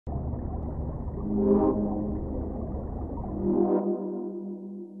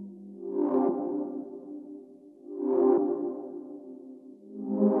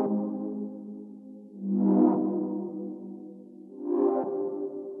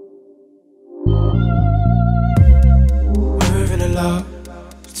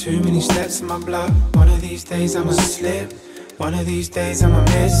Too many steps in my blood. One of these days I'ma slip. One of these days I'ma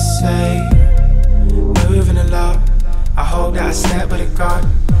miss. Hey, moving a lot. I hope that I step with a God,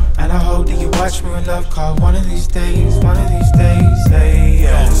 and I hope that you watch me with love. Cause one of these days, hey,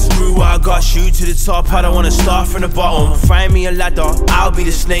 yeah. Screw what I got, shoot to the top. I don't wanna start from the bottom. Find me a ladder, I'll be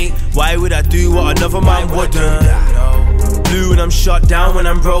the snake. Why would I do what another man wouldn't? Blue and I'm shot down when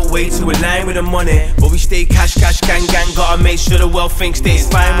I'm broke, way to align with the money. But we stay cash, gang, gotta make sure the wealth thing stays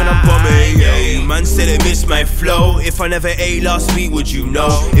fine when I'm bumming. Yeah, man said they missed my flow. If I never ate last week, would you know?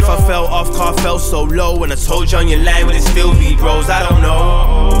 If I fell off, car fell so low. When I told you on your line, would it still be bros? I don't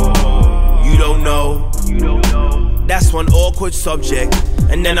know. You don't know. That's one awkward subject.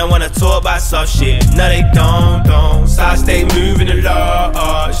 And then I wanna talk about soft shit. No, they don't. So I stay moving a lot.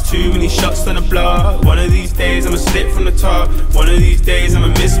 There's too many shots on the block. One of these days I'ma slip from the top. One of these days I'ma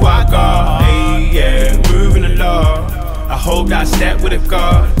miss what I got. Hey, yeah, moving a lot. I hope that I step with a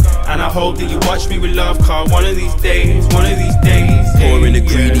God, and I hope that you watch me with love. Cause one of these days, pouring the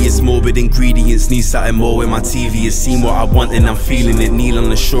greediest, morbid ingredients. Need something more when my TV has seen what I want and I'm feeling it. Kneel on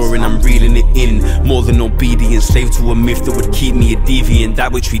the shore and I'm reeling it in. More than obedience, slave to a myth that would keep me a deviant.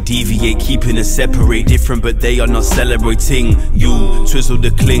 That which we deviate, keeping us separate. Different but they are not celebrating. You twizzle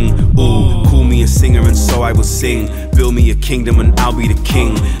the cling, ooh. Call me a singer and so I will sing. Build me a kingdom and I'll be the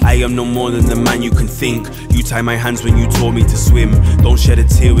king. I am no more than the man you can think. You tie my hands when you taught me to swim. Don't shed a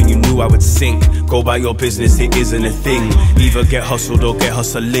tear when you knew I would sink. Go about your business, it isn't a thing. Either get hustled or get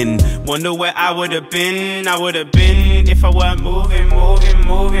hustling. Wonder where I would've been, if I weren't moving low.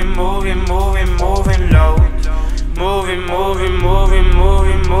 Moving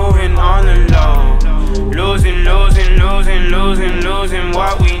on the low. Losing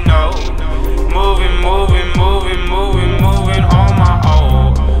what we know. Moving on my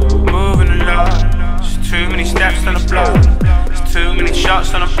own. Moving a lot. There's too many steps on the block. There's too many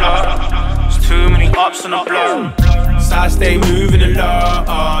shots on the block. There's too many ups on the block. So I stay moving a lot.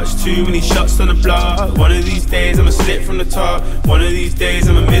 There's too many shots on the block. One of these days I'ma slip from the top. One of these days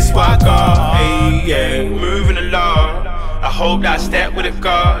I'ma miss what I got. Hey, yeah, moving a lot. I hope that I step with a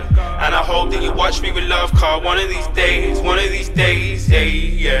God, and I hope that you watch me with love. Cause one of these days, hey,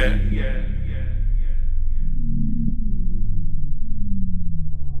 yeah.